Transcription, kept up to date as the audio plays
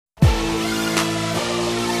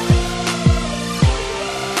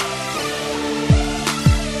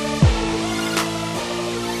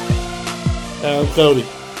I'm Cody.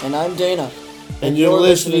 And I'm Dana. And you're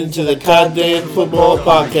listening to the Goddamn Football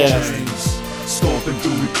Podcast. Stomping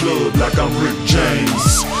through the club like I'm Rick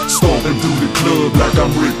James. Stomping through the club like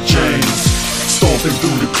I'm Rick James. Stomping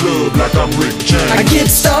through the club like I'm Rick James. I get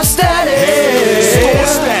star status. Star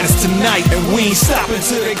status tonight, and we ain't stopping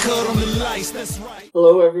till they cut on the lights. That's right.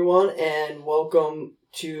 Hello, everyone, and welcome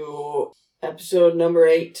to episode number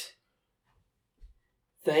 8.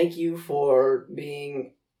 Thank you for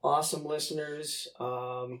being awesome listeners.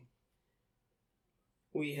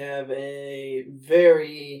 We have a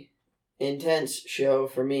very intense show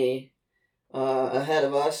for me ahead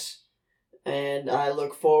of us, and I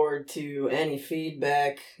look forward to any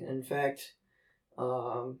feedback. In fact,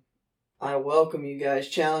 I welcome you guys,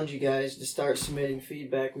 challenge you guys to start submitting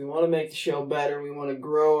feedback. We want to make the show better. We want to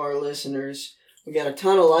grow our listeners. We got a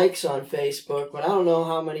ton of likes on Facebook, but I don't know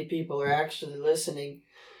how many people are actually listening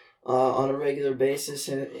on a regular basis,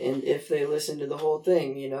 and if they listen to the whole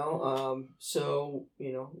thing, So,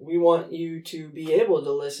 we want you to be able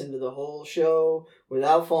to listen to the whole show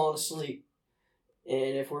without falling asleep.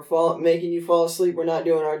 And if we're making you fall asleep, we're not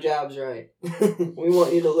doing our jobs right. We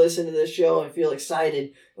want you to listen to this show and feel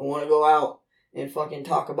excited and want to go out and fucking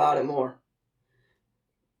talk about it more.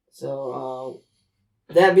 So,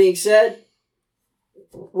 that being said,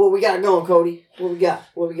 what we got going, Cody? What we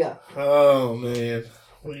got? Oh, man.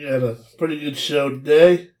 We got a pretty good show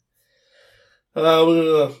today. We're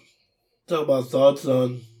going to talk about thoughts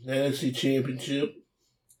on the NFC Championship.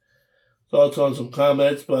 Thoughts on some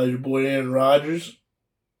comments by your boy Aaron Rodgers.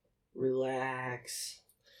 Relax.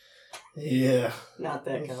 Yeah. Not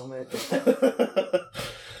that comment.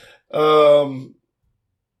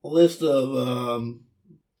 List of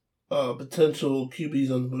potential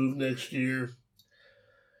QBs on the move next year.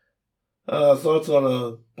 Thoughts on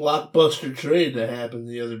a blockbuster trade that happened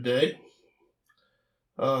the other day.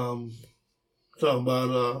 Talking about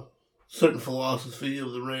a certain philosophy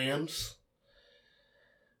of the Rams.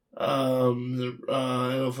 The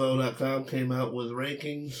NFL.com came out with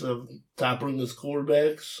rankings of top ringless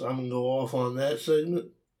quarterbacks. I'm going to go off on that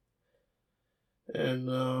segment. And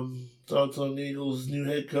thoughts on the Eagles' new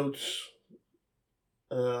head coach.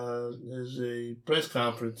 There's a press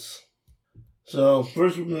conference. So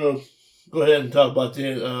first we're going to go ahead and talk about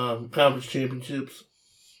the conference championships.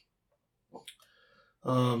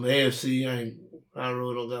 AFC, I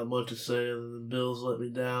really don't got much to say other than the Bills let me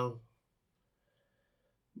down.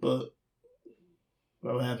 But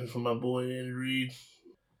I'm happy for my boy Andy Reid.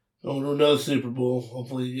 Going to another Super Bowl.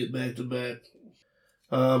 Hopefully you get back to back.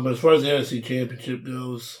 But as far as the NFC Championship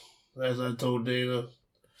goes, as I told Dana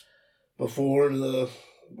before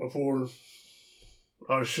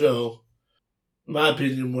our show, my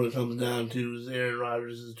opinion, what it comes down to is Aaron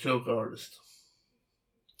Rodgers is a choke artist.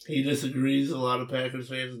 He disagrees. A lot of Packers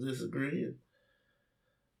fans disagree.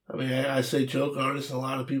 I mean, I say choke artist, and a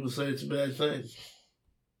lot of people say it's a bad thing.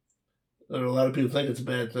 Or a lot of people think it's a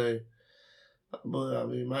bad thing. But, I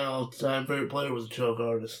mean, my all-time favorite player was a choke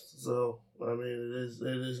artist. So, I mean, it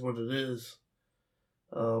is what it is.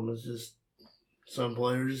 It's just some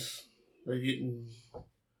players, they get in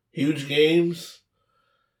huge games,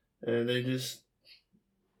 and they just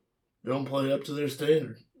don't play up to their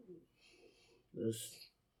standard.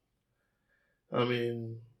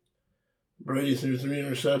 Brady threw 3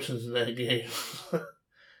 interceptions in that game.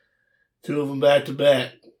 2 of them back to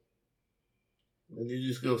back. And you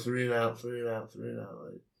just go 3 and out.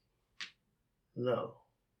 Like, no.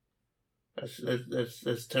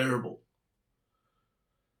 That's terrible.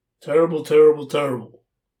 Terrible.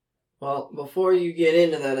 Well, before you get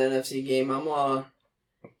into that NFC game, I'm going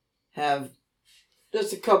to have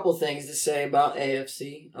just a couple things to say about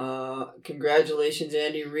AFC. Congratulations,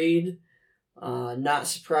 Andy Reid. Not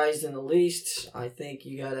surprised in the least. I think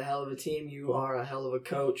you got a hell of a team. You are a hell of a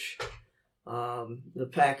coach. The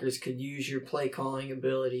Packers could use your play calling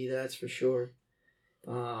ability, that's for sure.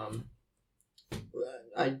 I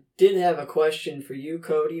did have a question for you,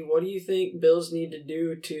 Cody. What do you think Bills need to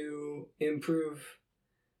do to improve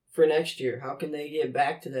for next year? How can they get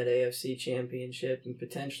back to that AFC Championship and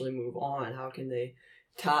potentially move on? How can they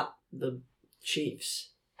top the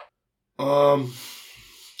Chiefs? I'm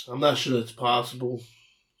not sure it's possible.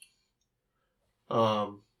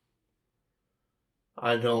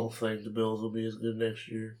 I don't think the Bills will be as good next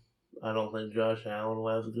year. I don't think Josh Allen will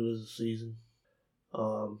have as good as a season.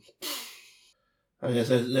 I guess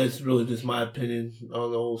that's really just my opinion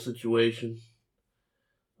on the whole situation.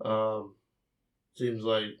 Seems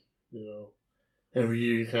like, every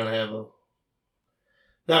year you kind of have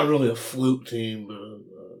not really a fluke team, but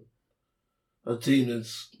a team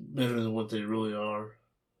that's better than what they really are.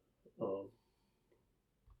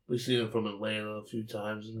 We've seen it from Atlanta a few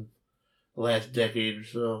times in the last decade or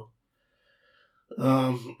so.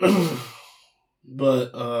 But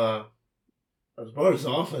as far as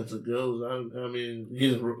offense it goes, I mean,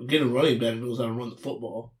 get a running back who knows how to run the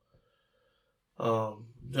football.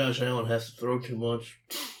 Josh Allen has to throw too much,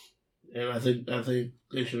 and I think they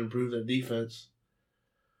should improve their defense.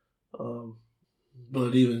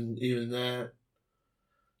 But even that,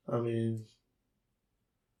 I mean,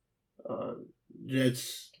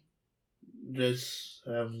 Jets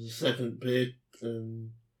have the second pick, and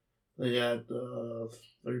they got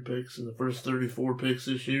 3 picks in the first 34 picks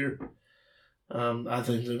this year. I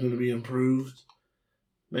think they're going to be improved.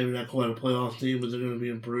 Maybe not quite a playoff team, but they're going to be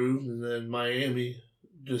improved. And then Miami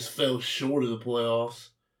just fell short of the playoffs.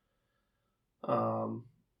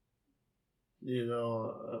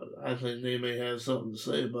 I think they may have something to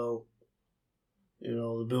say about,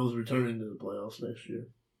 the Bills returning to the playoffs next year.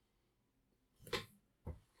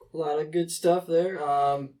 A lot of good stuff there.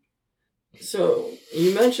 So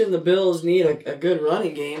you mentioned the Bills need a good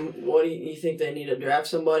running game. What do you think they need to draft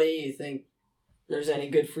somebody? You think there's any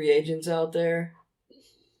good free agents out there?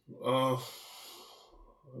 I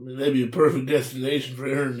mean, that'd be a perfect destination for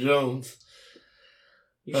Aaron Jones.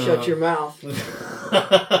 You shut your mouth.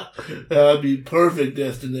 That'd be a perfect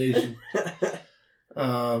destination.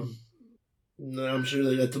 I'm sure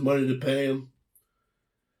they got the money to pay him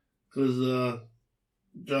because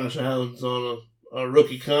Josh Allen's on a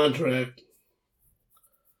rookie contract.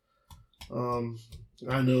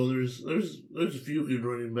 I know there's a few good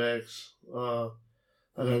running backs. I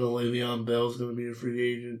know Le'Veon Bell's going to be a free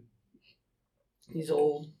agent. He's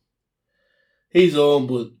old. He's old,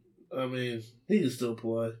 but I mean he can still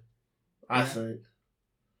play. I think.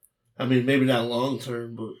 I mean maybe not long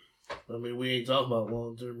term, but I mean we ain't talking about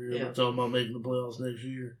long term here. Yeah. We're talking about making the playoffs next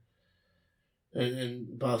year,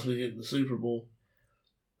 and possibly getting the Super Bowl.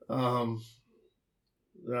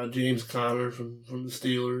 James Conner from the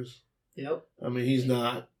Steelers. Yep. I mean, he's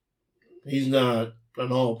not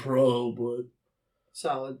an all-pro, but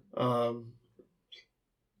solid.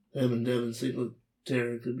 Him and Devin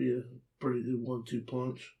Singletary could be a pretty good 1-2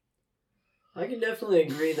 punch. I can definitely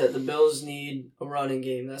agree that the Bills need a running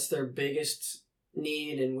game. That's their biggest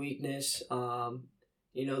need and weakness.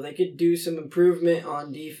 They could do some improvement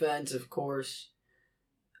on defense, of course.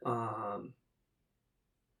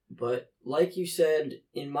 But like you said,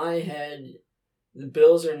 in my head, the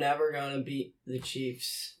Bills are never going to beat the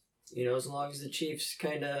Chiefs. As long as the Chiefs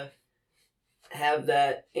kind of have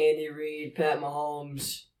that Andy Reid, Pat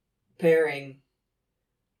Mahomes pairing,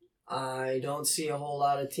 I don't see a whole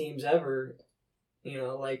lot of teams ever,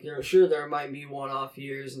 there might be one-off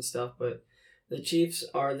years and stuff, but the Chiefs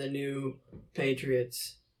are the new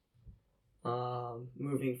Patriots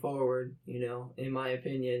moving forward, in my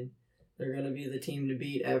opinion. They're going to be the team to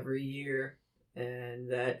beat every year, and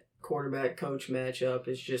that quarterback-coach matchup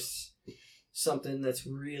is just something that's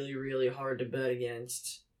really, really hard to bet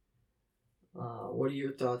against. What are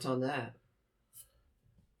your thoughts on that?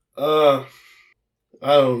 I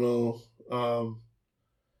don't know. I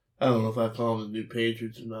don't know if I call them the new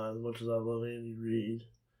Patriots or not, as much as I love Andy Reid.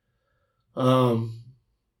 I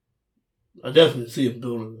definitely see him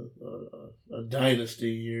building a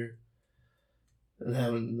dynasty here. And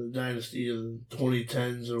having the dynasty of the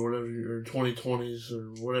 2010s or whatever, or 2020s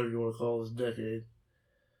or whatever you want to call this decade.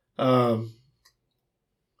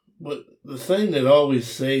 But the thing that always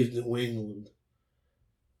saved New England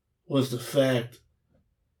was the fact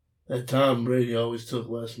that Tom Brady always took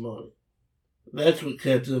less money. That's what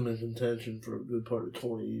kept them in contention for a good part of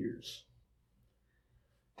 20 years.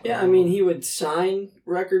 Yeah, I mean, he would sign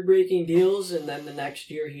record-breaking deals, and then the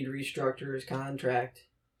next year he'd restructure his contract.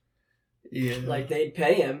 Yeah. Like, they'd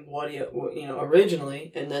pay him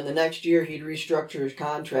originally, and then the next year he'd restructure his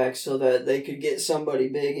contract so that they could get somebody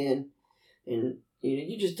big in. And,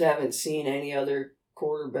 you just haven't seen any other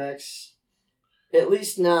quarterbacks, at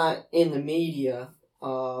least not in the media.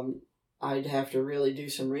 I'd have to really do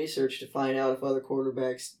some research to find out if other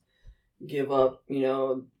quarterbacks give up,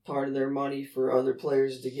 part of their money for other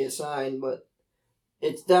players to get signed. But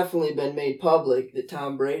it's definitely been made public that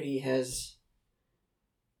Tom Brady has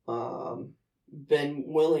been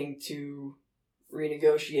willing to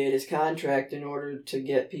renegotiate his contract in order to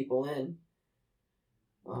get people in.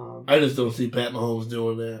 I just don't see Pat Mahomes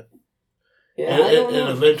doing that. Yeah, and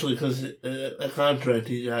eventually, because that contract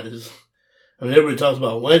he got is... I mean, everybody talks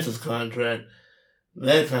about Wentz's contract.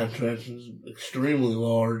 That contract is extremely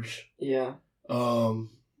large. Yeah.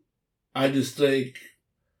 I think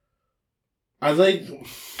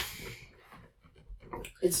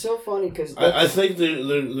it's so funny because I think they're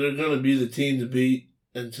going to be the team to beat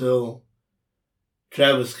until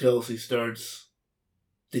Travis Kelce starts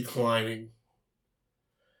declining.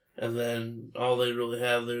 And then all they really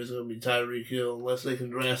have there is going to be Tyreek Hill, unless they can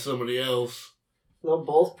draft somebody else. They'll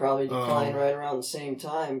both probably decline right around the same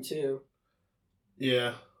time, too.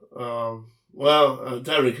 Yeah.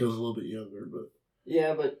 Tyreek Hill's a little bit younger, but...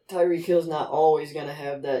 Yeah, but Tyreek Hill's not always going to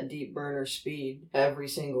have that deep burner speed every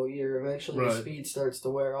single year. Eventually the speed starts to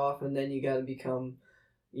wear off, and then you got to become,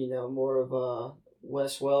 more of a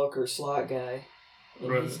Wes Welker slot guy.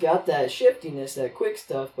 And he's got that shiftiness, that quick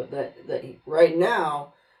stuff, but that right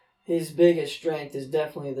now... His biggest strength is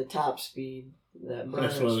definitely the top speed.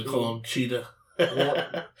 That's why they call him Cheetah.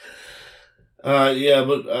 Yep.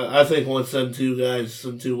 But I think once some two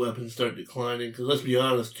weapons start declining, because let's be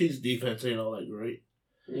honest, Chiefs' defense ain't all that great.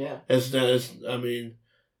 Yeah. Andy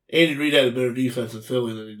Reid had a better defense in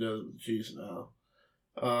Philly than he does with the Chiefs now.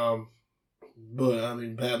 Pat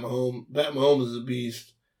Mahomes is a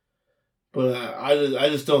beast. But I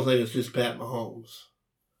just don't think it's just Pat Mahomes.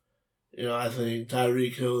 I think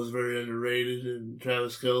Tyreek Hill is very underrated, and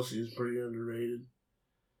Travis Kelce is pretty underrated.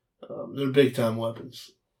 They're big-time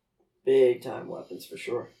weapons. Big-time weapons, for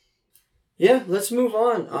sure. Yeah, let's move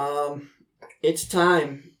on. It's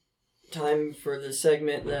time. Time for the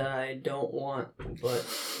segment that I don't want, but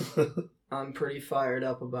I'm pretty fired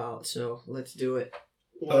up about, so let's do it.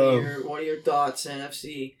 What are your thoughts,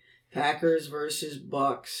 NFC? Packers versus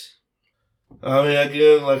Bucks.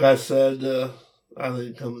 Again, like I said... I think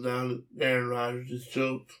it comes down to Aaron Rodgers just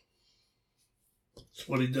choked. That's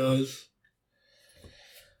what he does.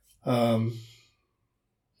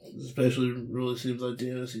 Especially really seems like the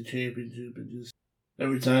NFC Championship. And just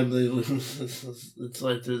every time they lose, it's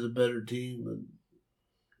like there's a better team.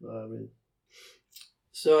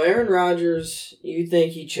 So Aaron Rodgers, you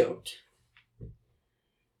think he choked?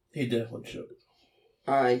 He definitely choked.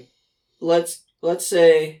 All right, let's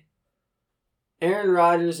say Aaron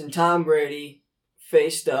Rodgers and Tom Brady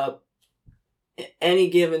faced up any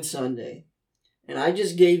given Sunday. And I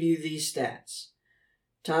just gave you these stats.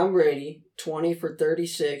 Tom Brady, 20 for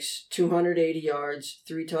 36, 280 yards,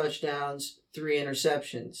 3 touchdowns, 3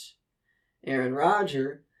 interceptions. Aaron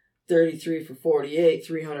Rodgers, 33 for 48,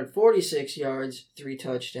 346 yards, 3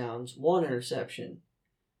 touchdowns, 1 interception.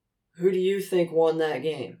 Who do you think won that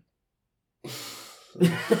game?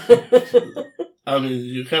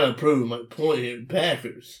 You're kind of proving my point here.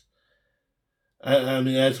 Packers.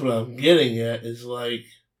 That's what I'm getting at, is like,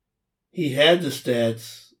 he had the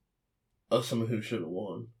stats of someone who should have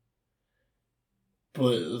won.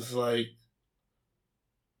 But it's like,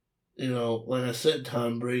 like I said,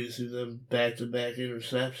 Tom Brady threw them back-to-back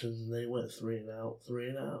interceptions and they went 3 and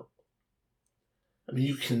out.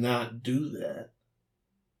 You cannot do that.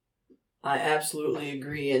 I absolutely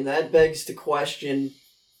agree, and that begs to question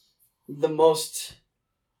the most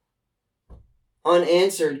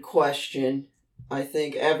unanswered question I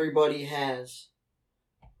think everybody has.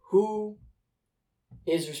 Who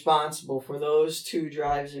is responsible for those 2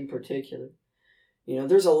 drives in particular?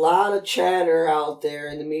 There's a lot of chatter out there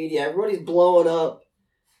in the media. Everybody's blowing up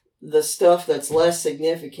the stuff that's less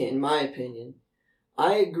significant, in my opinion.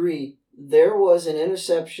 I agree. There was an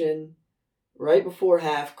interception right before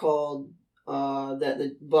half called that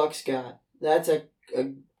the Bucks got. That's a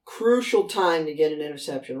crucial time to get an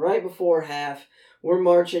interception. Right before half, we're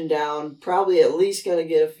marching down, probably at least going to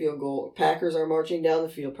get a field goal. Packers are marching down the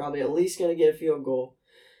field, probably at least going to get a field goal.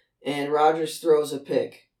 And Rodgers throws a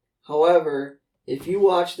pick. However, if you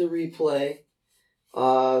watch the replay,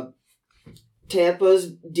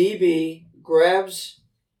 Tampa's DB grabs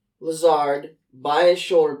Lazard by his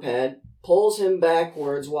shoulder pad, pulls him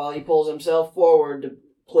backwards while he pulls himself forward to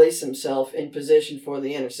place himself in position for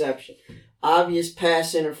the interception. Obvious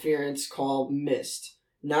pass interference call missed.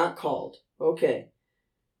 Not called. Okay.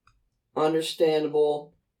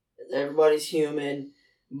 Understandable. Everybody's human.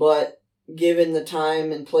 But given the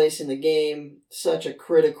time and place in the game, such a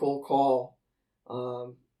critical call.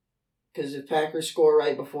 Because if Packers score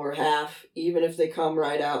right before half, even if they come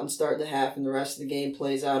right out and start the half and the rest of the game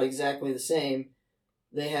plays out exactly the same,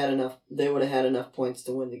 they would have had enough points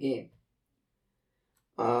to win the game.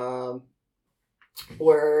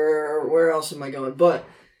 Where else am I going? But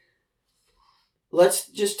let's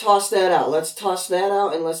just toss that out. Let's toss that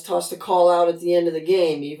out, and let's toss the call out at the end of the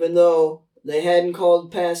game. Even though they hadn't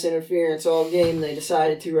called pass interference all game, they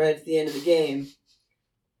decided to right at the end of the game.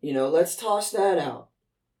 Let's toss that out.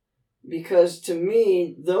 Because to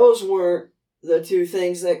me, those weren't the 2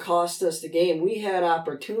 things that cost us the game. We had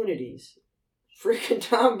opportunities. Freaking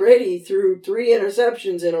Tom Brady threw 3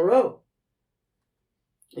 interceptions in a row.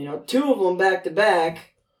 2 of them back to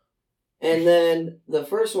back, and then the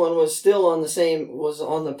first one was on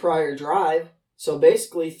the prior drive. So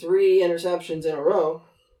basically 3 interceptions in a row.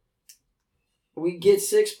 We get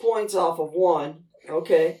 6 points off of one.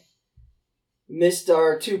 Okay. Missed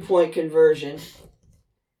our 2-point conversion.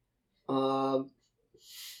 And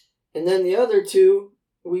then the other 2,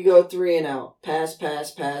 we go 3 and out. Pass, pass,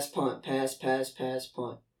 pass, punt. Pass, pass, pass,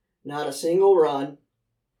 punt. Not a single run.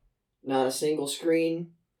 Not a single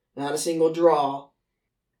screen. Not a single draw.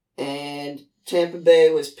 And Tampa Bay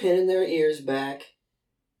was pinning their ears back.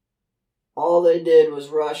 All they did was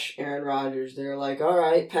rush Aaron Rodgers. They're like, all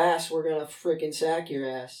right, pass, we're going to freaking sack your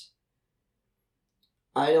ass.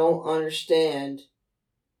 I don't understand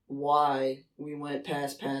why we went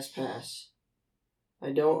pass, pass, pass.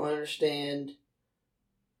 I don't understand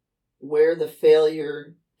where the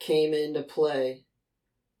failure came into play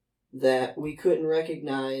that we couldn't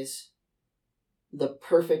recognize the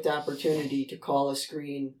perfect opportunity to call a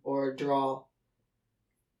screen or a draw.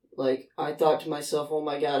 Like, I thought to myself, oh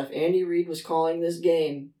my God, if Andy Reid was calling this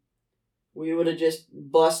game, we would have just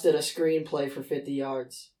busted a screenplay for 50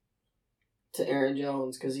 yards to Aaron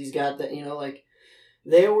Jones, because he's got that,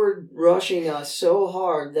 they were rushing us so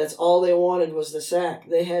hard, that's all they wanted was the sack.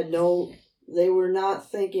 They were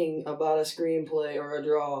not thinking about a screenplay or a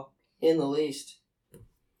draw in the least.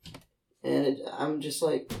 And I'm just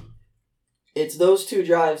like, it's those 2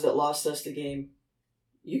 drives that lost us the game.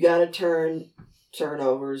 You got to turn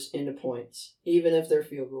turnovers into points, even if they're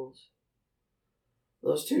field goals.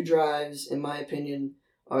 Those 2 drives, in my opinion,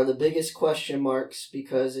 are the biggest question marks,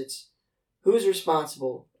 because it's who's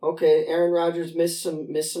responsible. Okay, Aaron Rodgers missed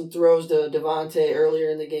some throws to Devontae earlier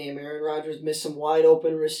in the game. Aaron Rodgers missed some wide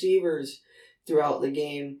open receivers throughout the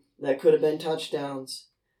game that could have been touchdowns.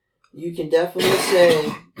 You can definitely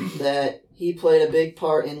say that he played a big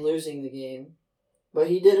part in losing the game, but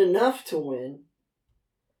he did enough to win.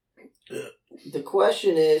 The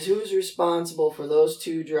question is, who's responsible for those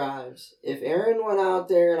 2 drives? If Aaron went out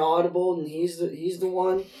there and audibled and he's the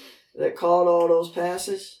one that called all those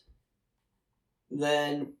passes,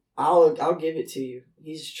 then I'll give it to you.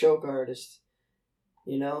 He's a choke artist.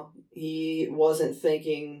 He wasn't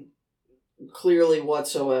thinking clearly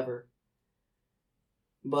whatsoever.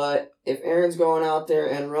 But if Aaron's going out there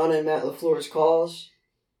and running Matt LaFleur's calls,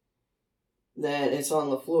 then it's on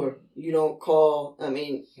LaFleur. You don't call,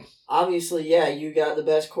 obviously, yeah, you got the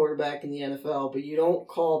best quarterback in the NFL, but you don't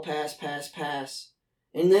call pass, pass, pass,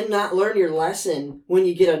 and then not learn your lesson when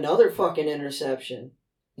you get another fucking interception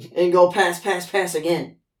and go pass, pass, pass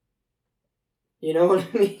again. You know what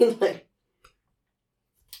I mean? Like,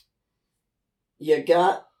 you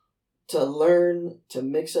got to learn to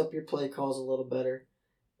mix up your play calls a little better.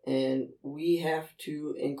 And the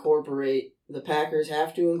Packers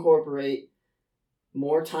have to incorporate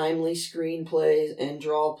more timely screen plays and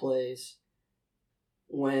draw plays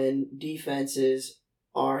when defenses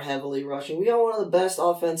are heavily rushing. We got one of the best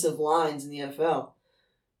offensive lines in the NFL.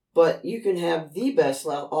 But you can have the best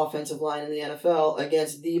offensive line in the NFL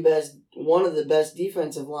against one of the best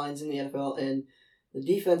defensive lines in the NFL, and the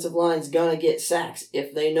defensive line's gonna get sacks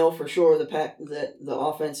if they know for sure that the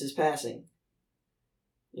offense is passing.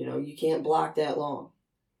 You can't block that long.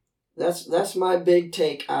 That's my big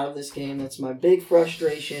take out of this game. That's my big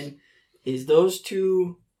frustration, is those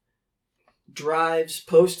 2 drives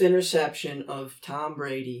post-interception of Tom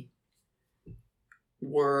Brady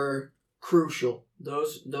were crucial.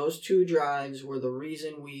 Those 2 drives were the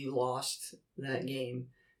reason we lost that game.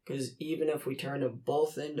 Because even if we turn them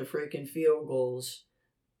both into freaking field goals,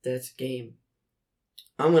 that's game.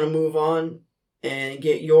 I'm going to move on and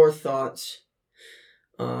get your thoughts.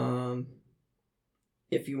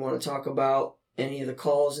 If you want to talk about any of the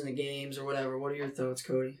calls in the games or whatever, what are your thoughts,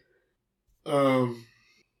 Cody? I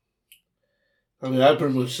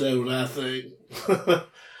pretty much said what I think.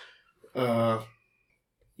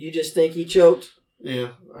 You just think he choked? Yeah.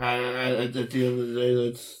 I at the end of the day,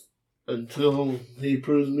 that's until he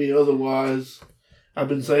proves me otherwise. I've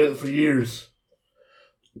been saying it for years.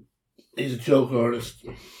 He's a choke artist.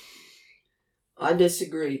 I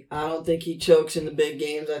disagree. I don't think he chokes in the big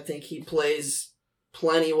games. I think he plays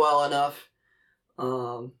plenty well enough.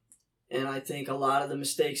 And I think a lot of the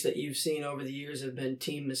mistakes that you've seen over the years have been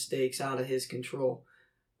team mistakes out of his control.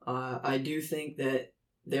 I do think that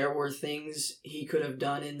there were things he could have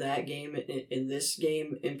done in that game, in this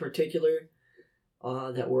game in particular,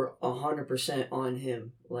 that were 100% on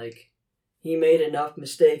him. Like, he made enough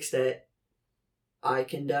mistakes that I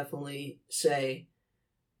can definitely say,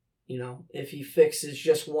 if he fixes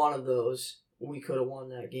just one of those, we could have won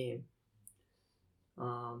that game.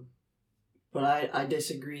 But I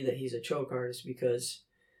disagree that he's a choke artist, because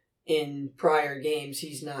in prior games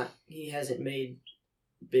he hasn't made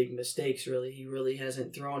big mistakes really. He really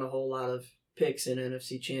hasn't thrown a whole lot of picks in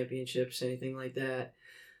NFC championships, anything like that.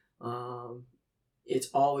 It's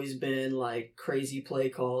always been like crazy play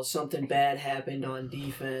calls. Something bad happened on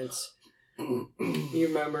defense. You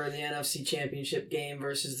remember the NFC championship game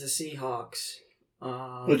versus the Seahawks.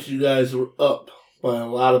 Which you guys were up by a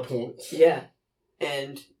lot of points. Yeah.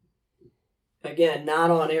 And again,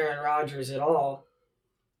 not on Aaron Rodgers at all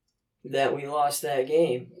that we lost that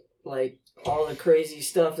game. Like, all the crazy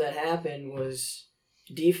stuff that happened was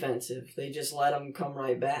defensive. They just let them come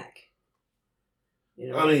right back. You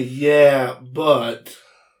know? I mean, yeah, but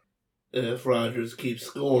if Rodgers keeps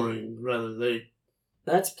scoring,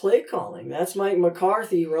 That's play calling. That's Mike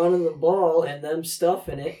McCarthy running the ball and them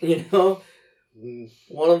stuffing it, you know?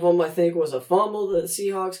 One of them, I think, was a fumble that the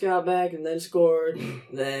Seahawks got back and then scored.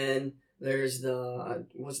 Then there's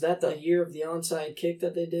was that the year of the onside kick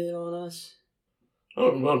that they did on us? I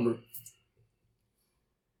don't remember.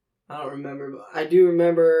 I don't remember. But I do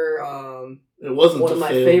remember It wasn't one of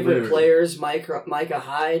my favorite players, Micah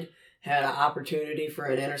Hyde, had an opportunity for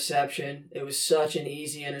an interception. It was such an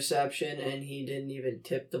easy interception, and he didn't even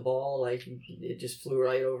tip the ball. Like, it just flew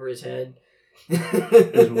right over his head.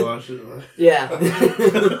 Just watch it. Yeah.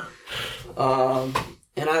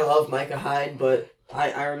 And I love Micah Hyde, but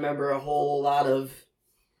I remember a whole lot of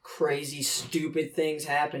crazy, stupid things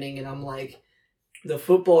happening, and I'm like, the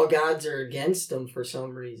football gods are against them for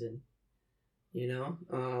some reason. You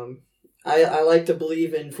know? I like to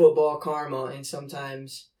believe in football karma, and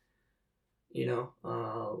sometimes, you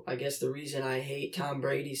know, I guess the reason I hate Tom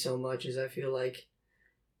Brady so much is I feel like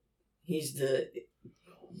he's the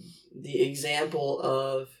example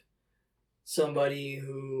of somebody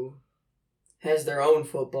who has their own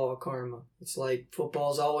football karma. It's like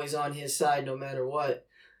football's always on his side no matter what.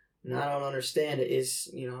 And I don't understand it. Is,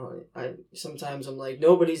 you know, sometimes I'm like,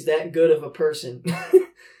 nobody's that good of a person.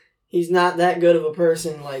 He's not that good of a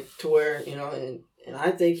person, like, to where, you know, and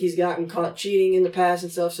I think he's gotten caught cheating in the past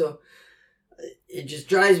and stuff, so it just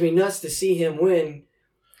drives me nuts to see him win,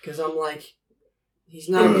 because I'm like, he's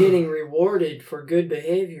not getting rewarded for good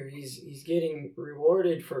behavior. He's getting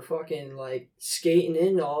rewarded for fucking, like, skating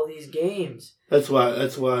into all these games. That's why I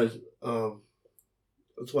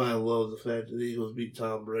love the fact that the Eagles beat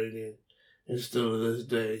Tom Brady, and still to this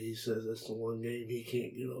day he says that's the one game he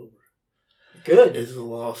can't get over. Good. Is the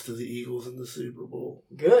loss to the Eagles in the Super Bowl.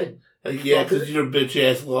 Good. Yeah, because your bitch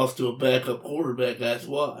ass lost to a backup quarterback. That's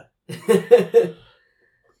why.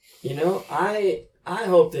 You know, I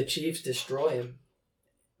hope the Chiefs destroy him.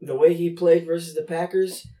 The way he played versus the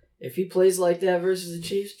Packers, if he plays like that versus the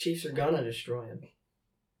Chiefs are gonna destroy him.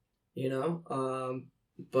 You know,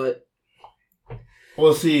 but.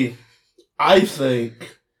 Well, see, I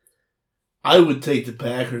think I would take the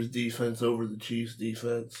Packers defense over the Chiefs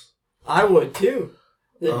defense. I would too.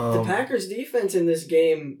 The Packers defense in this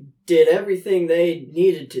game did everything they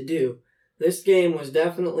needed to do. This game was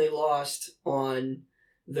definitely lost on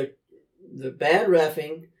the bad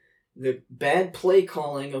reffing, the bad play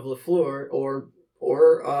calling of LaFleur, or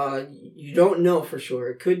you don't know for sure.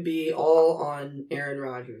 It could be all on Aaron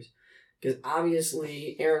Rodgers. Because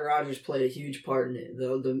obviously Aaron Rodgers played a huge part in it.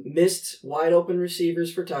 The missed wide open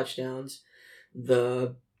receivers for touchdowns,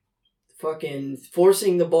 the fucking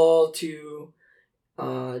forcing the ball to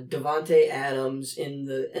Davante Adams in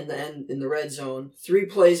the red zone. 3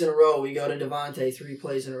 plays in a row, we go to Davante 3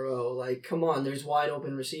 plays in a row. Like, come on, there's wide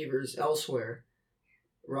open receivers elsewhere.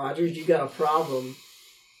 Rodgers, you got a problem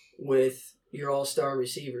with your all-star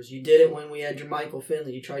receivers. You did it when we had Jermichael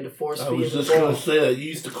Finley. You tried to force feed him the ball. I was just going to say that. You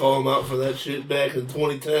used to call him out for that shit back in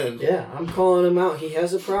 2010. Yeah, I'm calling him out. He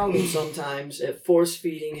has a problem sometimes at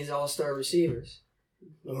force-feeding his all-star receivers.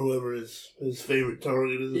 Or whoever his favorite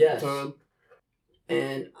target is at the time.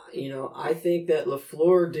 And, you know, I think that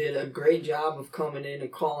LaFleur did a great job of coming in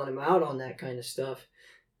and calling him out on that kind of stuff.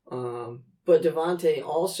 But Davante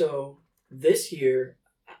also, this year,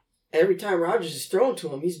 every time Rodgers has thrown to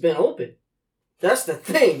him, he's been open. That's the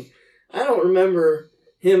thing. I don't remember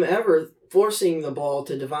him ever forcing the ball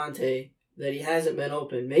to Davante that he hasn't been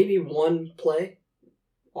open. Maybe one play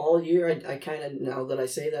all year. I kind of, now that I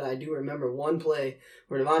say that, I do remember one play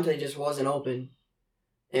where Davante just wasn't open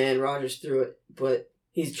and Rodgers threw it. But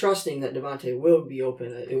he's trusting that Davante will be open.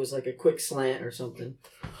 It was like a quick slant or something.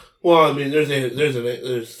 Well, I mean,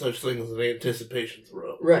 there's such thing as an anticipation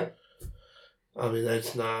throw. Right. I mean,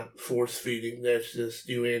 that's not force feeding. That's just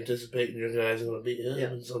you anticipating your guy's going to beat him,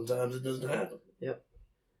 and sometimes it doesn't happen. Yep.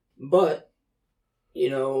 But, you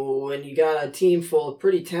know, when you got a team full of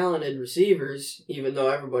pretty talented receivers, even though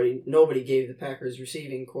nobody gave the Packers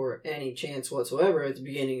receiving corps any chance whatsoever at the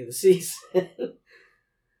beginning of the season.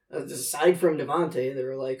 Aside from Devontae, they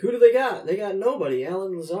were like, who do they got? They got nobody.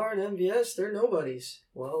 Allen Lazard, MVS, they're nobodies.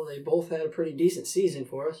 Well, they both had a pretty decent season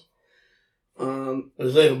for us.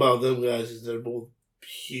 The thing about them guys is they're both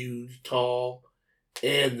huge, tall,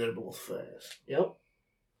 and they're both fast. Yep.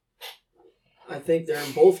 I think they're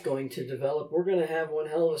both going to develop. We're going to have one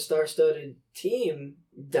hell of a star-studded team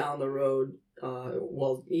down the road.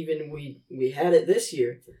 Even we had it this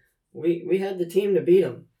year. We had the team to beat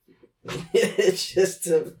them. It's just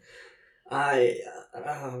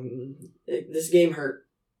this game hurt.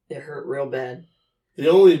 It hurt real bad. The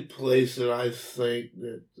only place that I think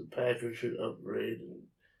that the Packers should upgrade, and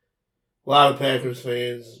a lot of Packers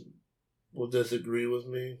fans will disagree with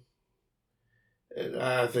me, and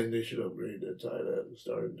I think they should upgrade that tight end,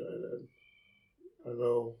 starting tight end. I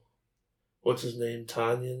know, what's his name,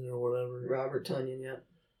 Tonyan or whatever? Robert Tonyan, yeah.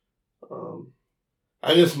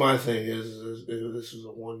 I guess my thing is this is a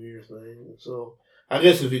 1-year thing, so I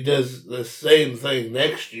guess if he does the same thing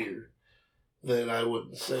next year, then I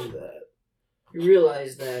wouldn't say that. You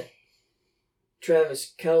realize that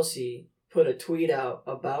Travis Kelce put a tweet out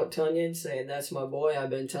about Tonyan saying, "That's my boy. I've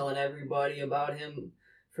been telling everybody about him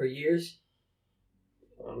for years."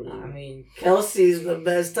 I mean, Kelce's the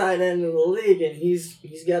best tight end in the league, and he's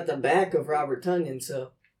got the back of Robert Tonyan.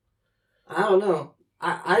 So I don't know.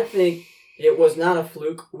 I think it was not a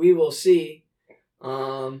fluke. We will see.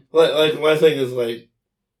 Like my thing is like,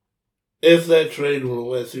 if that trade would have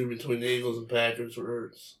went through between the Eagles and Packers for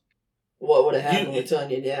Ertz, what would have happened with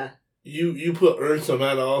Tonyan? Yeah. You put Ertz on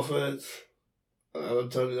that offense, I'm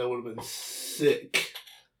telling you, that would have been sick.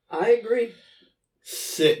 I agree.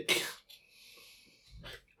 Sick.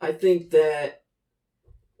 I think that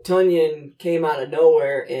Tonyan came out of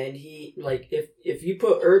nowhere, and he, like, if you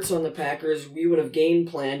put Ertz on the Packers, we would have game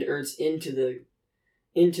planned Ertz into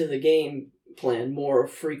the game plan more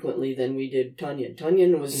frequently than we did Tonyan.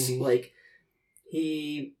 Tonyan was like,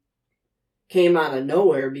 he came out of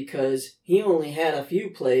nowhere because he only had a few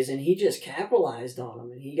plays and he just capitalized on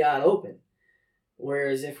them and he got open.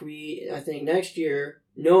 Whereas I think next year,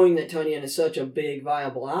 knowing that Tonyan is such a big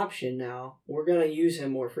viable option now, we're going to use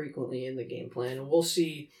him more frequently in the game plan, and we'll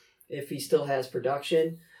see if he still has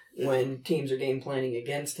production when teams are game planning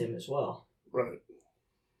against him as well. Right.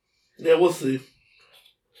 Yeah, we'll see.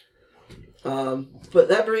 But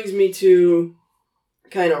that brings me to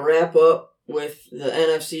kind of wrap up with the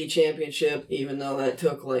NFC Championship, even though that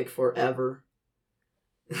took like forever.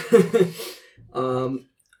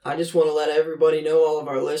 I just want to let everybody know, all of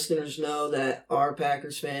our listeners know, that our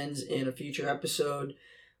Packers fans, in a future episode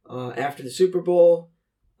after the Super Bowl,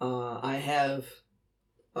 I have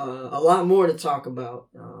a lot more to talk about.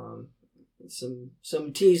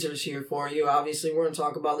 Some teasers here for you. Obviously, we're going to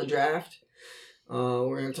talk about the draft.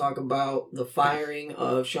 We're going to talk about the firing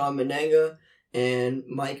of Sean Menenga and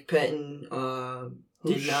Mike Pettin.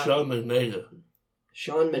 Who's Sean Menenga?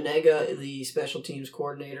 Sean Menenga, the special teams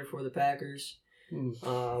coordinator for the Packers.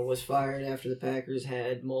 Was fired after the Packers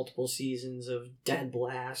had multiple seasons of dead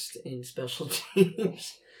blast in special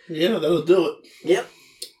teams. Yeah, that'll do it. Yep.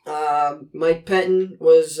 Mike Pettin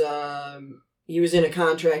was he was in a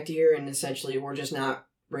contract year, and essentially we're just not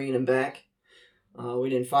bringing him back. We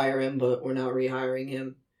didn't fire him, but we're not rehiring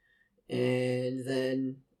him. And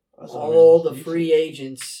then all the free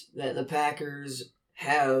agents that the Packers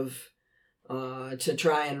have to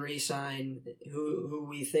try and re-sign, who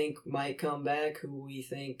we think might come back, who we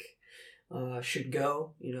think should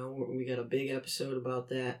go. You know, we got a big episode about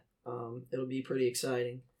that. It'll be pretty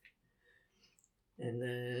exciting. And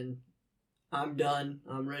then I'm done.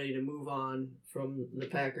 I'm ready to move on from the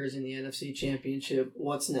Packers in the NFC Championship.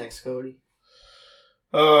 What's next, Cody?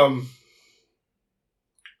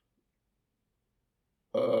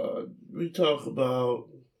 We talk about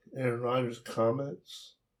Aaron Rodgers'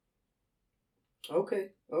 comments. Okay.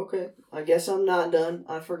 I guess I'm not done.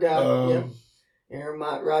 I forgot. Yep. Aaron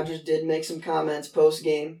Rodgers did make some comments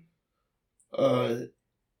post-game. I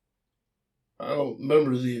don't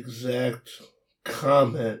remember the exact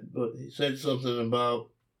comment, but he said something about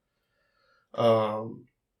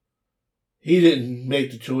he didn't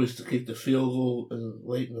make the choice to kick the field goal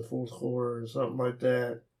late in the fourth quarter or something like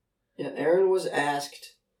that. Yeah, Aaron was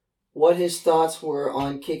asked what his thoughts were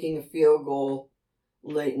on kicking a field goal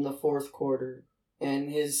late in the fourth quarter. And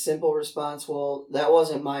his simple response, well, that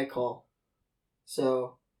wasn't my call.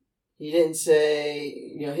 So he didn't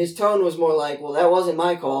say, his tone was more like, well, that wasn't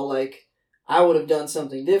my call. Like, I would have done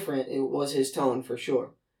something different. It was his tone for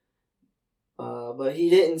sure. But he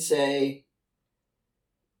didn't say,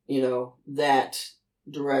 that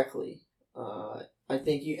directly. I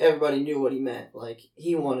think everybody knew what he meant. Like,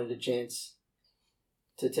 he wanted a chance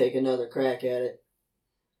to take another crack at it.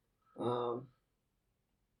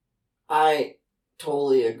 I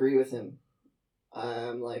totally agree with him.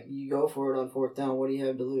 I'm like, you go for it on fourth down. What do you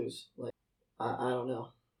have to lose? Like, I don't know.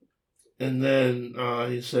 And then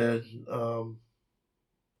he said a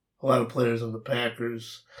lot of players on the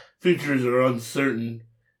Packers' futures are uncertain,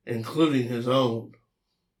 including his own.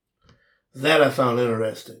 That I found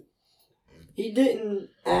interesting. He didn't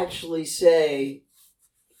actually say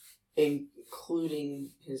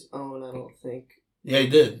including his own, I don't think. Yeah, he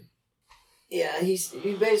did. Yeah, he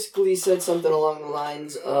basically said something along the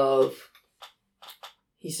lines of,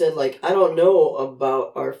 he said, like, I don't know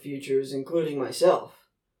about our futures, including myself.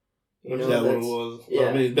 You know, Is that what it was? Yeah.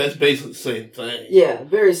 I mean, that's basically the same thing. Yeah,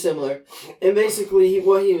 very similar. And basically,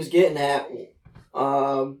 what he was getting at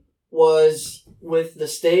was with the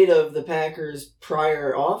state of the Packers'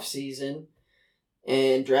 prior offseason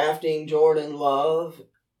and drafting Jordan Love.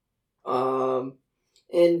 And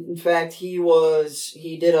in fact, he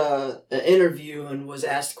did an interview and was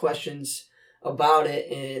asked questions about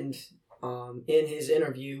it. And in his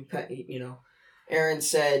interview, you know, Aaron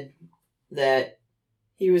said that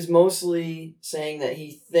he was mostly saying that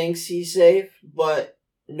he thinks he's safe, but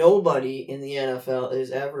nobody in the NFL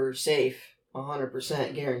is ever safe,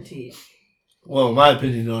 100% guaranteed. Well, my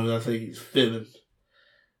opinion on it, I think he's fibbing.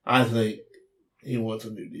 I think he wants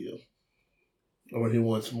a new deal. Or he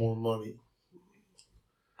wants more money.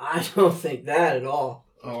 I don't think that at all.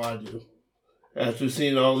 Oh, I do. After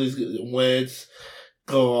seeing all these Wentz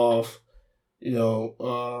go off, you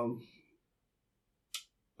know,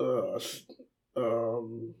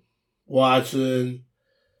 Watson,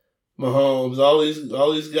 Mahomes,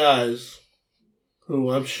 all these guys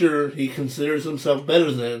who I'm sure he considers himself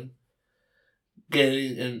better than,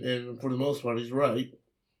 getting, and for the most part he's right.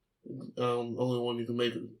 Only one you can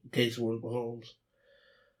make a case for is Mahomes.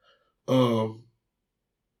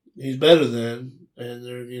 He's better than, and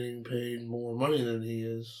they're getting paid more money than he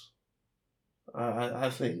is. I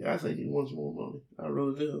think he wants more money. I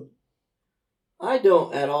really do. I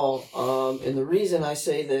don't at all. And the reason I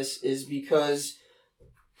say this is because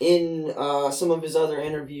in some of his other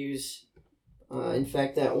interviews, in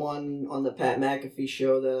fact, that one on the Pat McAfee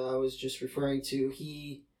show that I was just referring to,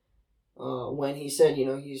 he, when he said, you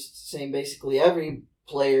know, he's saying basically every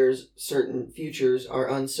player's certain futures are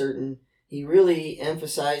uncertain, he really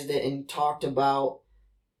emphasized it and talked about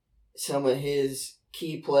some of his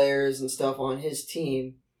key players and stuff on his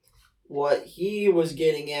team. What he was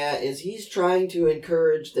getting at is he's trying to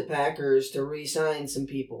encourage the Packers to re-sign some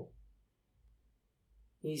people.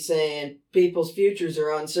 He's saying people's futures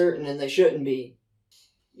are uncertain and they shouldn't be.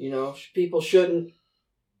 You know, people shouldn't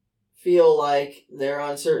feel like they're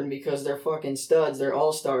uncertain because they're fucking studs. They're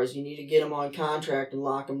all-stars. You need to get them on contract and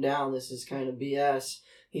lock them down. This is kind of BS.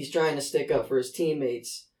 He's trying to stick up for his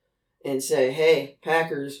teammates and say, hey,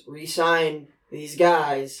 Packers, re-sign these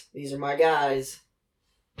guys. These are my guys.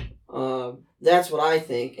 That's what I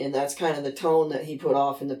think, and that's kind of the tone that he put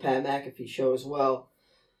off in the Pat McAfee show as well.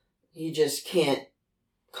 He just can't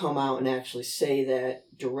come out and actually say that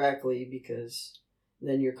directly because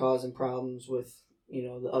then you're causing problems with, you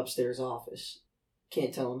know, the upstairs office.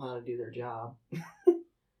 Can't tell them how to do their job.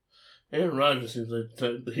 Aaron Rodgers seems like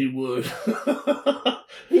he would.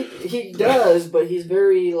 He does, but he's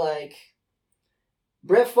very, like...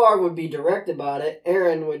 Brett Favre would be direct about it.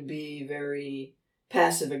 Aaron would be very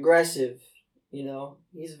passive-aggressive, you know.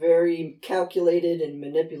 He's very calculated and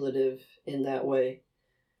manipulative in that way.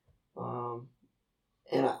 You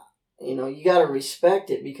know, you gotta respect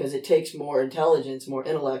it because it takes more intelligence, more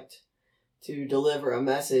intellect to deliver a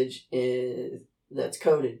message that's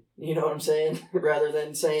coded. You know what I'm saying? Rather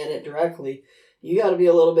than saying it directly. You gotta be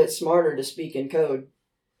a little bit smarter to speak in code.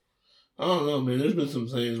 I don't know, man. There's been some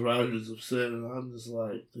things Rodgers have said, and I'm just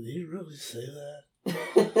like, did he really say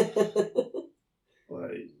that?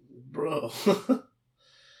 Like, bro.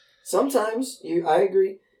 Sometimes, I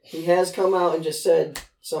agree. He has come out and just said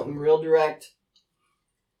something real direct.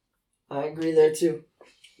 I agree there too.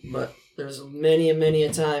 But there's many and many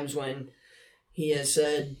a times when he has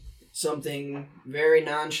said something very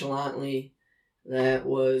nonchalantly that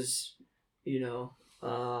was, you know,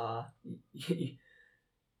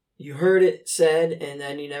 you heard it said and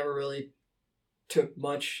then you never really took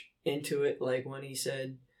much into it. Like when he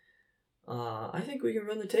said, I think we can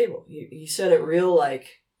run the table. He said it real,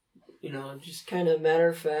 like, you know, just kind of matter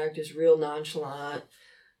of fact, just real nonchalant.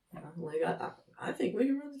 Like, I think we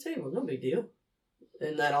can run the table. No big deal.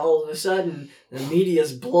 And then all of a sudden, the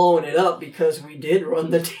media's blowing it up because we did run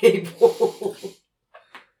the table.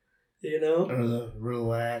 You know? Or the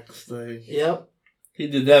relax thing. Yep. He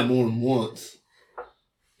did that more than once.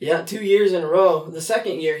 Yeah, 2 years in a row. The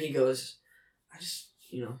second year, he goes,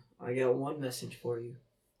 I got one message for you.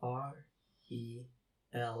 RELAX.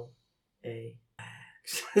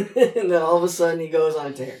 And then all of a sudden he goes on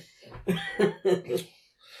a tear.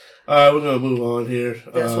 All right, we're gonna move on here.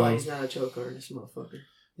 That's why he's not a choke artist, motherfucker.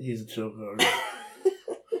 He's a choke artist.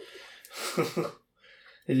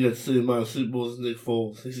 He got the same amount of Super Bowls as Nick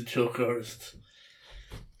Foles. He's a choke artist.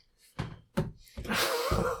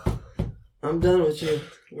 I'm done with you.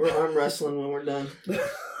 We're arm wrestling when we're done.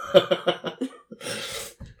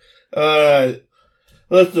 Alright.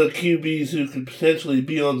 Let's the QBs who could potentially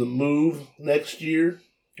be on the move next year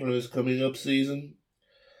or this coming up season.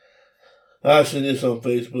 I seen this on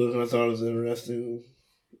Facebook and I thought it was interesting.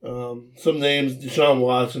 Some names: Deshaun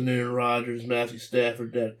Watson, Aaron Rodgers, Matthew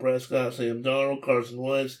Stafford, Dak Prescott, Sam Darnold, Carson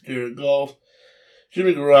Wentz, Jared Goff,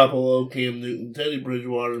 Jimmy Garoppolo, Cam Newton, Teddy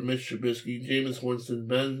Bridgewater, Mitch Trubisky, Jameis Winston,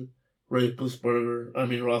 Ben Roethlisberger,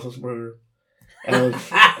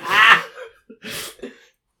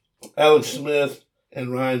 Alex Smith,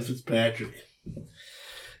 and Ryan Fitzpatrick.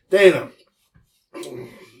 Dana,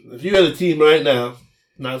 if you had a team right now,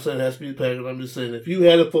 not saying it has to be the Packers, I'm just saying if you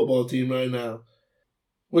had a football team right now,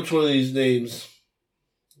 which one of these names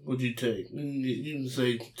would you take? You can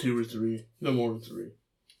say 2 or 3, no more than 3.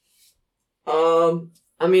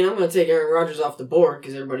 I mean, I'm going to take Aaron Rodgers off the board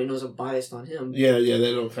because everybody knows I'm biased on him. Yeah,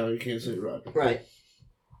 they don't count. You can't say Rodgers. Right.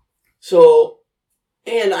 So,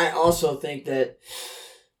 and I also think that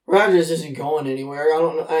Rodgers isn't going anywhere. I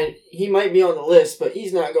don't know. He might be on the list, but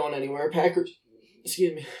he's not going anywhere. Packers.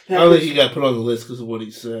 I don't think he got put on the list because of what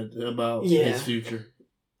he said about his future.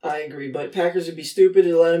 I agree, but Packers would be stupid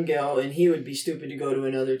to let him go, and he would be stupid to go to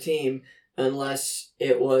another team unless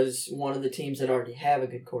it was one of the teams that already have a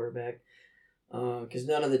good quarterback. Because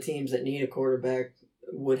none of the teams that need a quarterback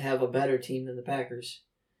would have a better team than the Packers.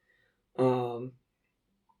 But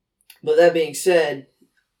that being said,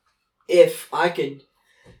 if I could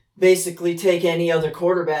basically take any other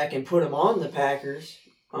quarterback and put him on the Packers,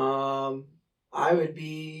 I would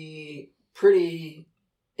be pretty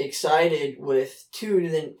excited with two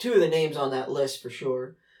of the names on that list for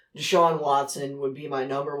sure. Deshaun Watson would be my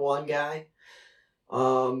number one guy.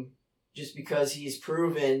 Just because he's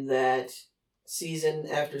proven that season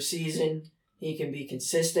after season, he can be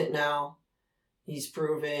consistent now. He's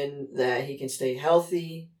proven that he can stay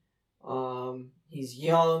healthy. He's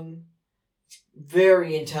young,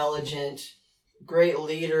 very intelligent, great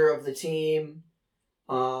leader of the team.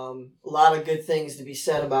 A lot of good things to be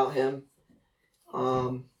said about him.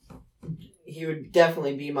 He would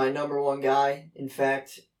definitely be my number one guy. In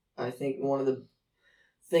fact, I think one of the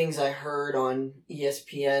things I heard on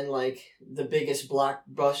ESPN, like the biggest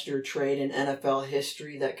blockbuster trade in NFL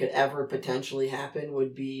history that could ever potentially happen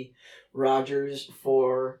would be Rodgers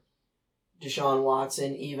for Deshaun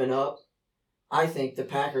Watson, even up. I think the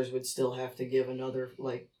Packers would still have to give another,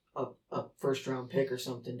 like, a first-round pick or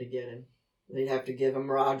something to get him. They'd have to give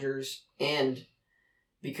him Rodgers, and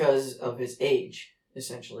because of his age,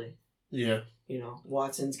 essentially. Yeah. You know,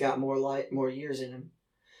 Watson's got more years in him.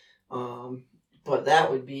 But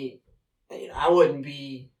that would be, I wouldn't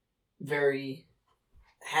be very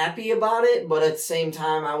happy about it, but at the same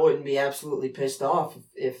time, I wouldn't be absolutely pissed off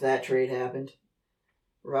if that trade happened.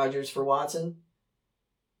 Rodgers for Watson.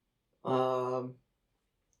 And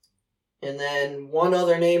then one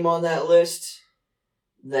other name on that list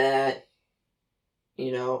that,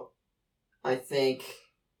 you know, I think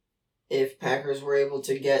if Packers were able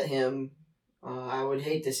to get him, I would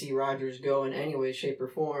hate to see Rodgers go in any way, shape, or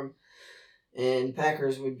form. And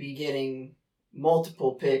Packers would be getting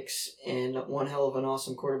multiple picks, and one hell of an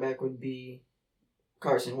awesome quarterback would be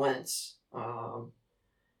Carson Wentz. You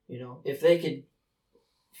know, if they could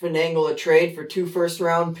finagle a trade for 2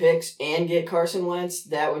 first-round picks and get Carson Wentz,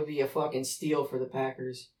 that would be a fucking steal for the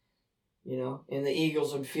Packers. You know, and the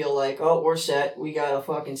Eagles would feel like, oh, we're set. We got a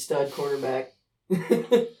fucking stud quarterback.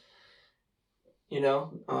 You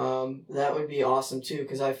know, that would be awesome too,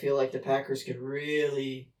 because I feel like the Packers could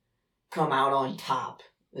really come out on top.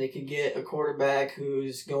 They could get a quarterback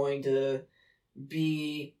who's going to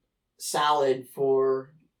be solid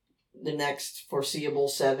for the next foreseeable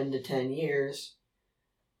 7 to 10 years.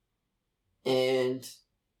 And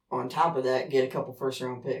on top of that, get a couple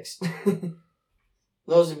first-round picks.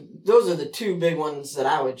 Those are the 2 big ones that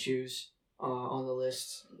I would choose on the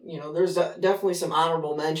list. You know, there's definitely some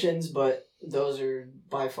honorable mentions, but those are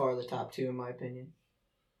by far the top 2 in my opinion.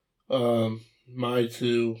 My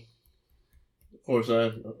 2, of course,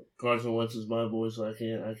 Carson Wentz is my boy, so I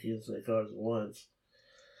can't say Carson Wentz.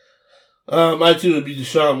 My 2 would be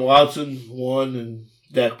Deshaun Watson 1 and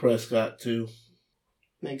Dak Prescott 2.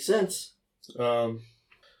 Makes sense.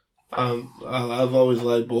 I've always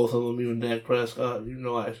liked both of them, even Dak Prescott. You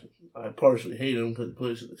know, I partially hate him because he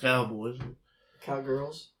plays for the Cowboys.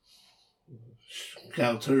 Cowgirls.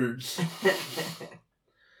 Cow turds.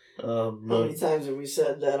 How many times have we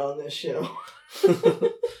said that on this show?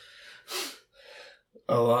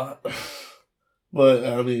 A lot. But,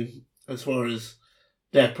 I mean, as far as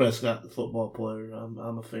Dak Prescott, the football player,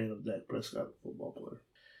 I'm a fan of Dak Prescott, the football player.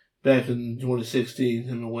 Back in 2016,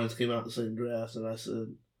 him and Wentz came out in the same draft, and I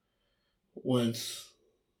said Wentz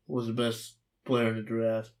was the best player in the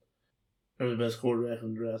draft, or the best quarterback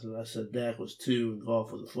in the draft, and I said Dak was 2 and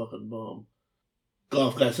Goff was a fucking bum.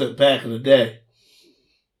 Goff got sent back in the day,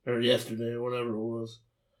 or yesterday, or whatever it was.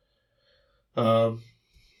 But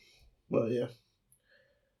yeah.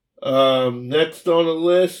 Next on the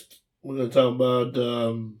list, we're going to talk about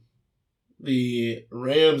the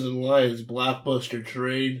Rams and Lions blockbuster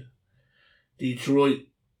trade. Detroit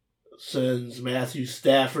sends Matthew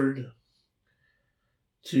Stafford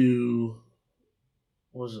to,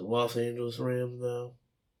 was it Los Angeles Rams now?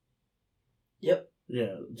 Yep.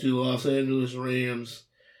 Yeah, to Los Angeles Rams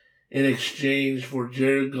in exchange for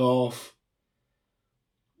Jared Goff,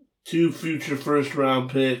 2 future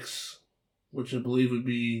first-round picks, which I believe would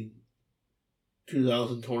be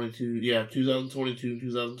 2022, 2022,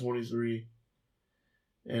 2023,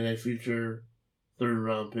 and a future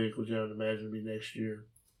third-round pick, which I would imagine would be next year.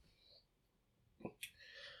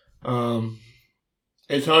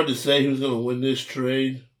 It's hard to say who's going to win this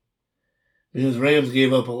trade because Rams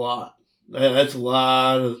gave up a lot. That's a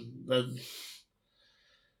lot of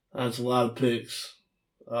picks.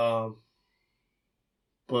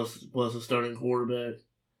 Plus a starting quarterback.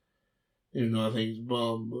 Even though I think he's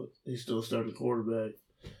bum, but he's still a starting quarterback.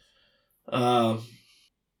 I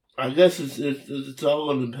guess it's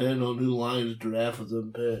all going to depend on who Lions draft with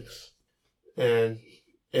them picks. And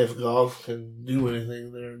if Goff can do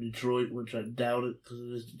anything there in Detroit, which I doubt it because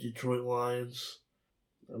it is the Detroit Lions.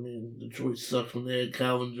 I mean, Detroit sucked when they had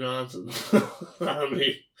Calvin Johnson. I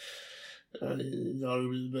mean, he's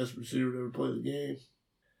arguably the best receiver to ever play the game.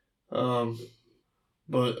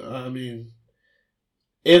 But, I mean,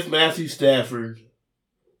 if Matthew Stafford,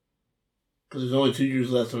 because there's only 2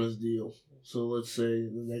 years left on his deal, so let's say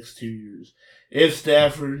the next 2 years, if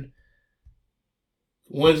Stafford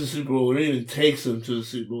wins the Super Bowl or even takes them to the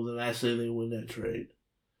Super Bowl, then I say they win that trade.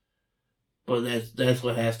 But that's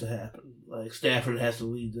what has to happen. Like, Stafford has to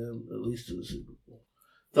lead them at least to the Super Bowl.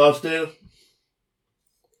 Thoughts, Dan?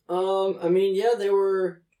 I mean, yeah, they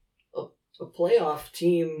were a playoff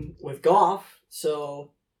team with Goff,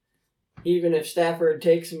 so even if Stafford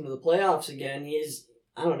takes him to the playoffs again,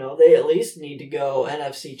 they at least need to go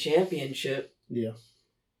NFC Championship. Yeah.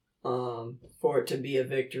 For it to be a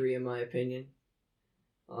victory, in my opinion.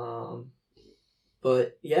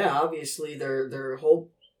 But yeah, obviously their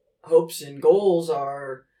hopes and goals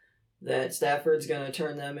are that Stafford's going to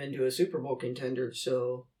turn them into a Super Bowl contender.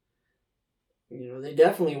 So, they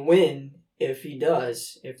definitely win if he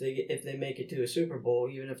does. If they make it to a Super Bowl,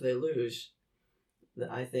 even if they lose,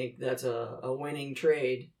 I think that's a winning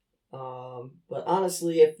trade. But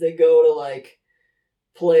honestly, if they go to like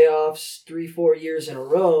playoffs 3-4 years in a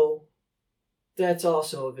row, that's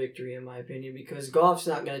also a victory in my opinion because Goff's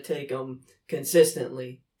not going to take them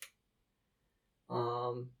consistently.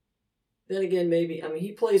 Then again, maybe,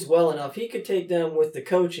 he plays well enough. He could take them with the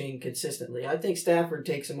coaching consistently. I think Stafford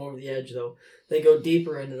takes them over the edge, though. They go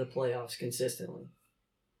deeper into the playoffs consistently.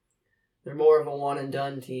 They're more of a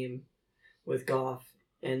one-and-done team with Goff,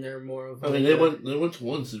 and they're more of... they went to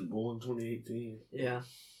one Super Bowl in 2018. Yeah.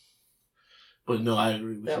 But no, I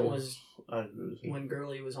agree with you. That was when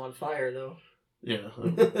Gurley was on fire, though. Yeah,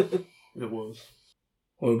 it was.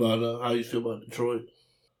 What about how you feel about Detroit?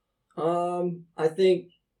 I think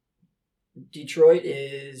Detroit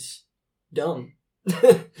is dumb.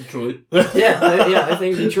 Detroit? I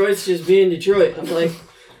think Detroit's just being Detroit. I'm like,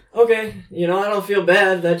 okay, I don't feel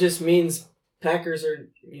bad. That just means Packers are,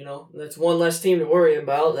 that's one less team to worry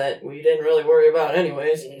about that we didn't really worry about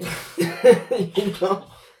anyways.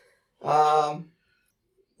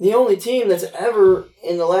 The only team that's ever,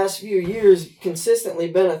 in the last few years, consistently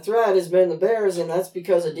been a threat has been the Bears, and that's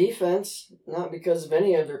because of defense, not because of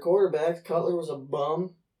any of their quarterbacks. Cutler was a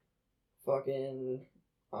bum. Fucking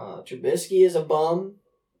Trubisky is a bum.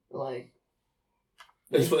 Like,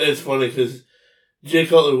 it's funny because Jay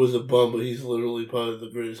Cutler was a bum, but he's literally probably the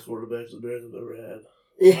greatest quarterback the Bears have ever had.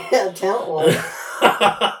 Yeah, talent-wise.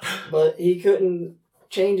 But he couldn't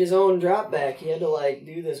change his own drop back. He had to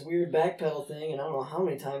do this weird backpedal thing, and I don't know how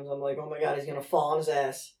many times I'm like, oh my god, he's gonna fall on his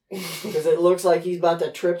ass. Because it looks like he's about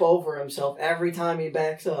to trip over himself every time he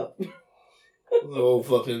backs up. The whole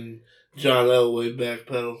fucking John Elway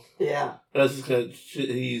backpedal. Yeah. That's the kind of shit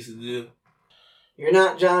he used to do. You're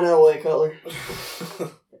not John Elway, Cutler.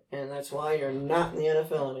 And that's why you're not in the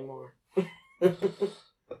NFL anymore.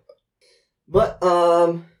 But,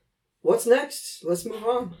 what's next? Let's move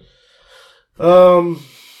on. I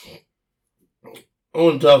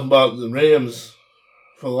want to talk about the Rams'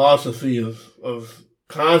 philosophy of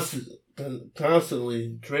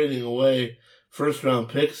constantly trading away first-round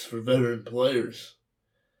picks for veteran players.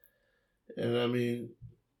 And, I mean...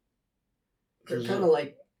 They're kind of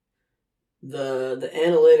like the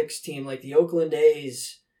analytics team, like the Oakland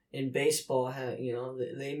A's in baseball.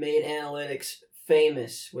 They made analytics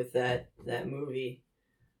famous with that movie.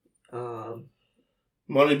 Moneyball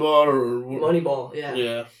Moneyball,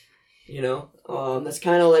 yeah. Yeah. That's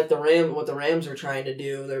kind of like what the Rams are trying to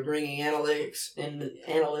do. They're bringing analytics into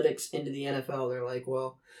the NFL. They're like,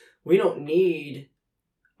 well, we don't need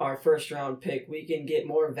our first round pick. We can get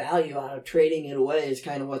more value out of trading it away is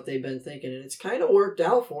kind of what they've been thinking. And it's kind of worked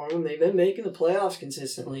out for them. They've been making the playoffs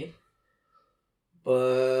consistently.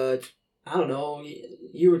 But, I don't know.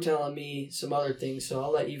 You were telling me some other things, so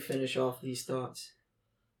I'll let you finish off these thoughts.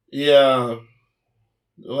 Yeah.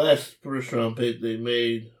 The last first round pick they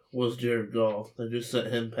made was Jared Goff. They just sent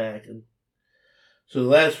him packing. So the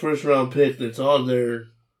last first round pick that's on their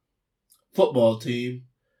football team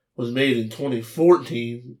was made in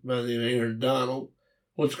 2014 by the name of Aaron Donald.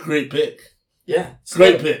 Which great pick. Yeah.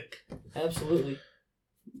 Great pick. Absolutely.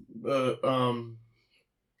 I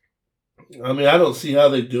don't see how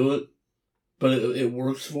they do it, but it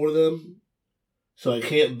works for them. So I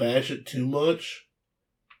can't bash it too much.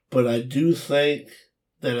 But I do think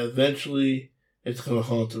that eventually it's going to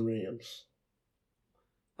haunt the Rams.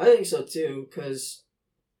 I think so too, because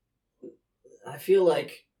I feel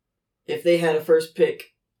like if they had a first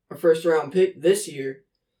round pick this year,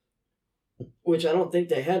 which I don't think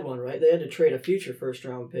they had one, right? They had to trade a future first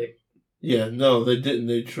round pick. Yeah, no, they didn't.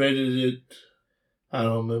 They traded it. I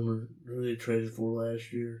don't remember who they traded for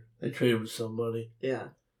last year. They traded with somebody. Yeah.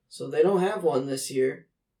 So they don't have one this year.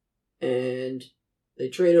 And they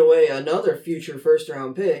traded away another future first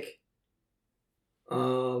round pick.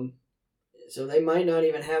 So they might not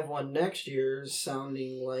even have one next year,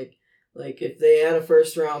 sounding like if they had a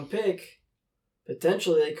first round pick,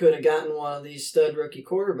 potentially they could have gotten one of these stud rookie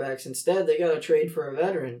quarterbacks. Instead, they got to trade for a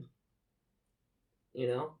veteran.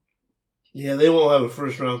 Yeah, they won't have a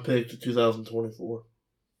first round pick to 2024.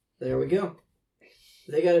 There we go.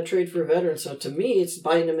 They got to trade for a veteran. So to me, it's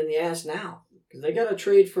biting them in the ass now. Because they got to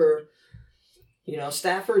trade for,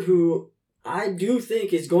 Stafford, who I do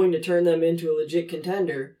think is going to turn them into a legit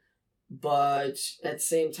contender. But at the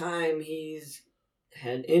same time, he's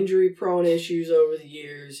had injury-prone issues over the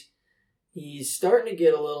years. He's starting to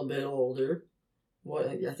get a little bit older.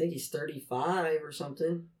 I think he's 35 or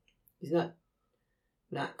something. He's not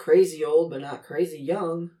crazy old, but not crazy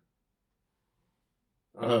young.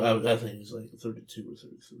 I think he's like 32 or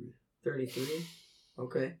 33. 33?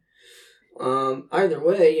 Okay. Either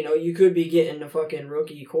way, you could be getting a fucking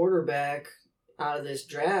rookie quarterback out of this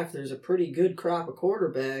draft. There's a pretty good crop of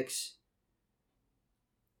quarterbacks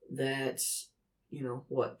that's,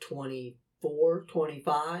 24,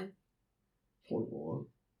 25? 21.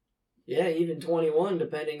 Yeah, even 21,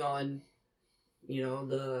 depending on,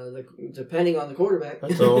 depending on the quarterback.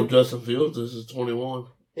 That's how old Justin Fields is 21.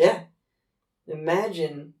 Yeah.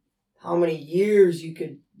 Imagine how many years you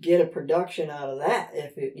could get a production out of that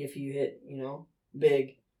if you hit,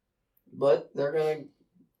 big. But they're going to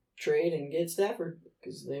trade and get Stafford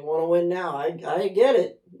because they want to win now. I get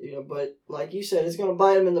it. But like you said, it's going to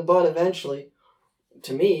bite them in the butt eventually.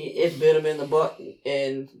 To me, it bit them in the butt,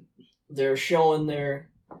 and they're showing their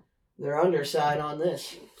underside on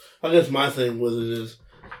this. I guess my thing with it is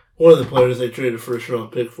one of the players they traded a first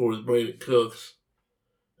round pick for was Brandon Cooks.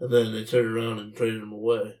 And then they turned around and traded him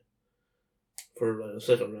away for like a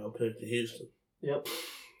second round pick to Houston. Yep.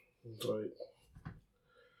 It's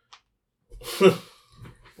like...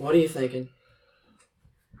 What are you thinking?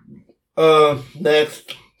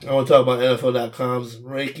 Next, I want to talk about NFL.com's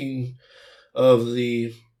ranking of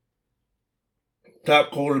the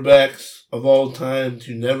top quarterbacks of all time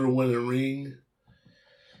to never win a ring.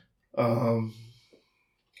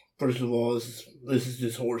 First of all, this is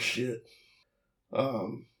just horse shit.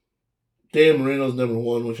 Dan Marino's number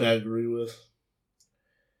one, which I agree with.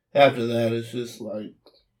 After that, it's just like,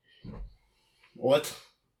 what?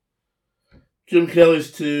 Jim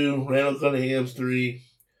Kelly's 2, Randall Cunningham's 3,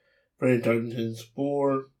 Brandon Tarkenton's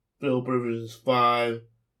 4, Phil Rivers is 5,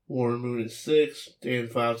 Warren Moon is 6, Dan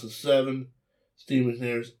Fouts is 7, Steve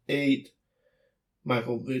McNair is 8,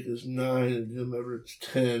 Michael Vick is 9, and Jim Everett's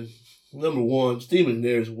 10. number one, Steve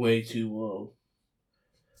McNair is way too low.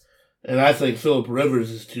 And I think Phillip Rivers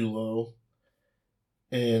is too low.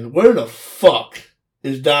 And where the fuck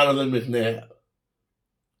is Donovan McNabb?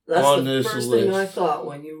 That's on the this first list? thing I thought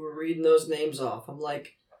when you were reading those names off. I'm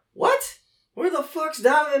like, what? Where the fuck's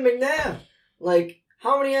Donovan McNabb? Like,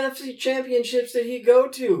 how many NFC championships did he go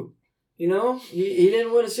to? You know, he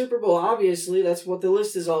didn't win a Super Bowl, obviously. That's what the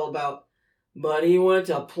list is all about. But he went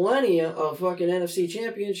to plenty of fucking NFC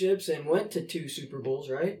championships and went to 2 Super Bowls,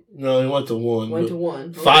 right? No, he went to one. Went to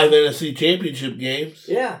 1. 5 NFC championship games.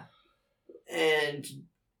 Yeah. And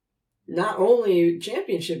not only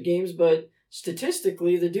championship games, but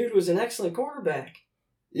statistically, the dude was an excellent quarterback.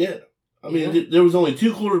 Yeah. I mean, there was only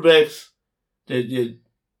 2 quarterbacks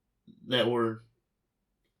that were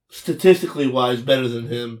statistically wise better than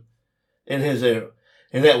him in his era.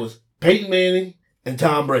 And that was Peyton Manning and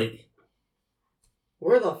Tom Brady.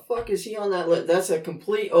 Where the fuck is he on that list? That's a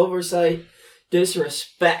complete oversight,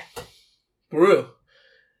 disrespect. For real.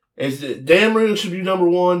 Dan Marino should be number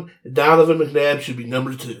 1, and Donovan McNabb should be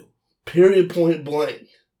number 2. Period, point blank.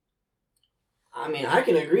 I mean, I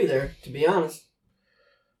can agree there, to be honest.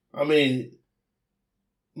 I mean,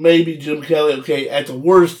 maybe Jim Kelly, okay, at the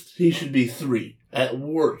worst, he should be 3. At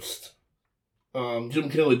worst. Jim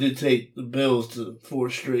Kelly did take the Bills to 4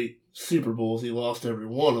 straight Super Bowls. He lost every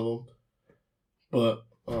one of them. But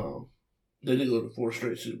they did go to 4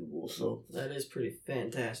 straight Super Bowls, so. That is pretty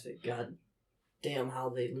fantastic. God damn how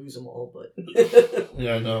they lose them all, but.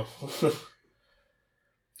 Yeah, I know.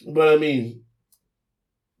 But I mean,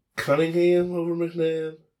 Cunningham over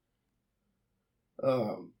McNabb.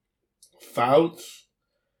 Fouts.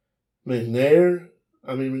 McNair.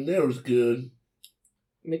 I mean, McNair was good.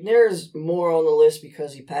 McNair is more on the list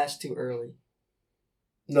because he passed too early.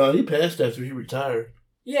 No, he passed after he retired.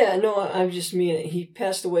 Yeah, no, I just mean he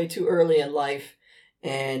passed away too early in life,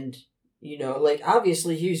 and, you know, like,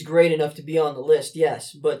 obviously he was great enough to be on the list,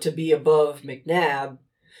 yes, but to be above McNabb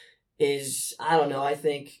is, I don't know, I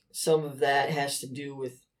think some of that has to do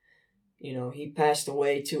with, you know, he passed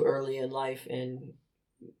away too early in life, and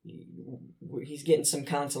he's getting some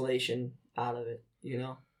consolation out of it, you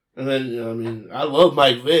know? And then, I mean, I love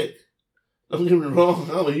Mike Vick. Don't get me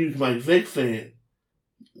wrong, I'm a huge Mike Vick fan.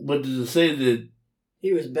 But to say that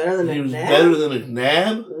he was better than McNabb? He was better than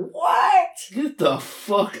McNabb? What? Get the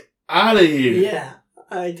fuck out of here. Yeah,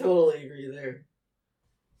 I totally agree there.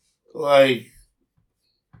 Like,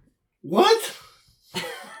 what?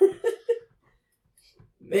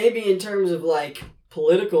 Maybe in terms of, like,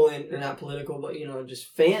 political, or not political, but, you know,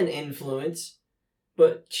 just fan influence.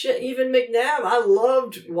 But shit, even McNabb, I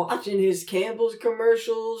loved watching his Campbell's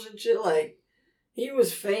commercials and shit. Like, he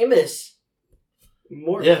was famous.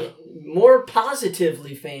 More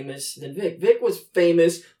positively famous than Vic. Vic was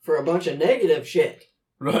famous for a bunch of negative shit.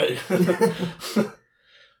 Right.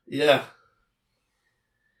 Yeah.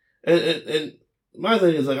 And my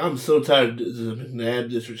thing is, like, I'm so tired of the McNabb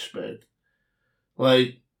disrespect.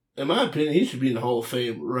 Like, in my opinion, he should be in the Hall of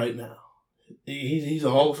Fame right now. He's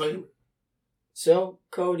a Hall of Famer. So,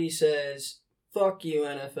 Cody says, fuck you,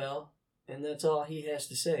 NFL. And that's all he has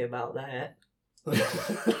to say about that.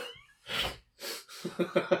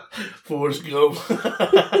 Forrest Gump.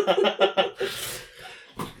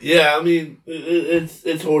 Yeah, I mean,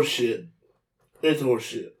 it's horse shit. It's horse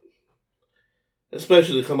shit.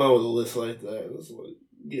 Especially to come out with a list like that. It's like,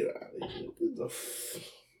 get out of here.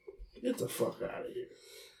 Get the fuck out of here.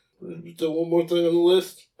 Still one more thing on the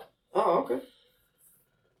list. Oh, okay.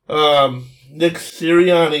 Nick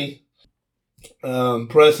Sirianni,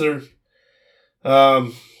 presser.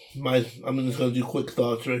 I'm just gonna do quick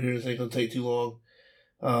thoughts right here. This ain't gonna take too long.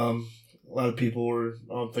 A lot of people were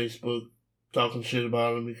on Facebook talking shit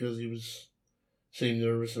about him because he seemed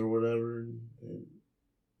nervous or whatever, and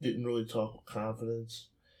didn't really talk with confidence.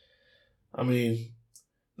 I mean,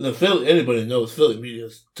 anybody knows Philly media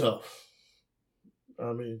is tough.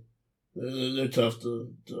 I mean, they're tough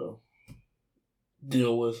to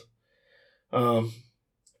deal with.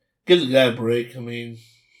 Give the guy a break. I mean,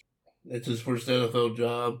 it's his first NFL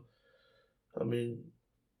job. I mean,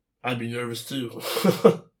 I'd be nervous too.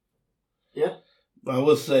 Yeah. I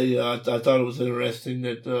will say, I thought it was interesting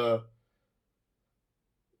that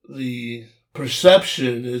the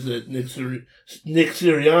perception is that Nick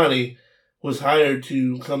Sirianni was hired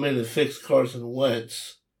to come in and fix Carson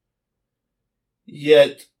Wentz.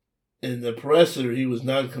 Yet, in the presser, he was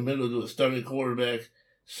non-committal to a starting quarterback,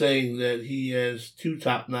 saying that he has 2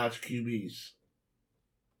 top-notch QBs.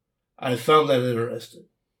 I found that interesting.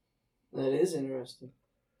 That is interesting.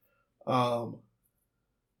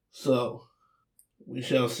 So, we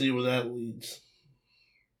shall see where that leads.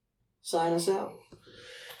 Sign us out.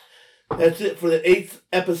 That's it for the 8th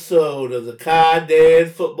episode of the Cod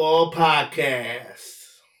Dad Football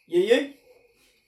Podcast. Yeah.